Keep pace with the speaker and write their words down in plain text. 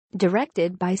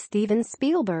Directed by Steven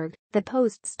Spielberg, The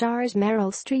Post stars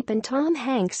Meryl Streep and Tom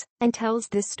Hanks and tells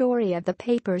the story of the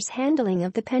paper's handling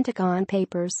of the Pentagon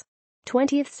Papers.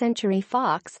 20th Century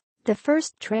Fox. The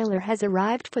first trailer has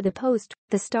arrived for The Post,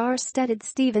 the star-studded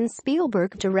Steven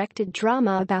Spielberg-directed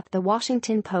drama about the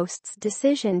Washington Post's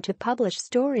decision to publish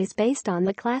stories based on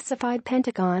the classified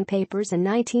Pentagon Papers in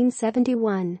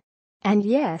 1971. And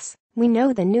yes, we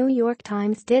know the New York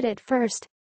Times did it first.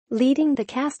 Leading the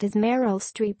cast is Meryl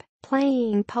Streep,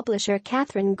 playing publisher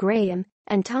Katharine Graham,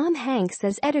 and Tom Hanks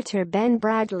as editor Ben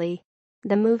Bradlee.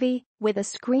 The movie, with a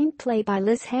screenplay by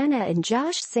Liz Hannah and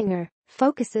Josh Singer,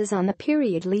 focuses on the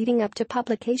period leading up to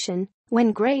publication,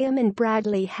 when Graham and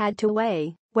Bradlee had to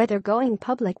weigh whether going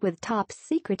public with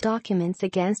top-secret documents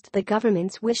against the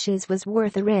government's wishes was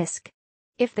worth the risk.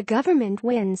 If the government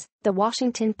wins, the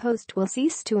Washington Post will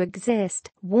cease to exist,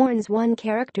 warns one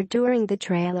character during the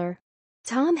trailer.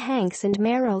 Tom Hanks and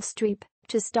Meryl Streep,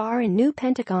 to star in new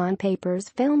Pentagon Papers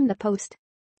film The Post.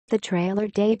 The trailer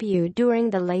debuted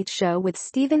during The Late Show with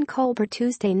Stephen Colbert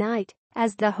Tuesday night,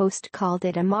 as the host called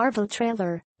it a Marvel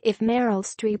trailer, if Meryl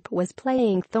Streep was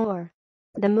playing Thor.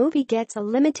 The movie gets a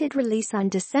limited release on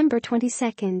December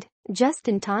 22, just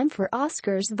in time for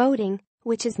Oscars voting,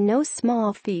 which is no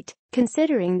small feat,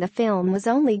 considering the film was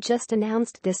only just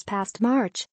announced this past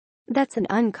March. That's an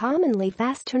uncommonly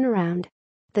fast turnaround.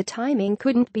 The timing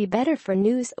couldn't be better for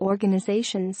news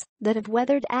organizations that have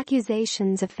weathered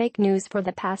accusations of fake news for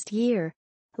the past year.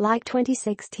 Like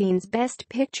 2016's Best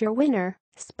Picture winner,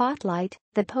 Spotlight,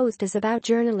 The Post is about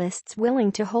journalists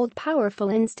willing to hold powerful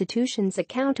institutions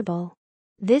accountable.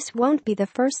 This won't be the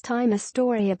first time a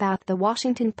story about the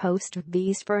Washington Post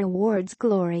vies for awards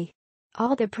glory.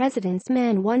 All the President's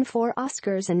Men won 4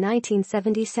 Oscars in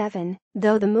 1977,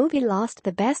 though the movie lost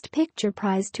the Best Picture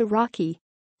prize to Rocky.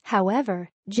 However,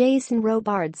 Jason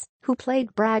Robards, who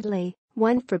played Bradlee,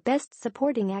 won for Best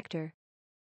Supporting Actor.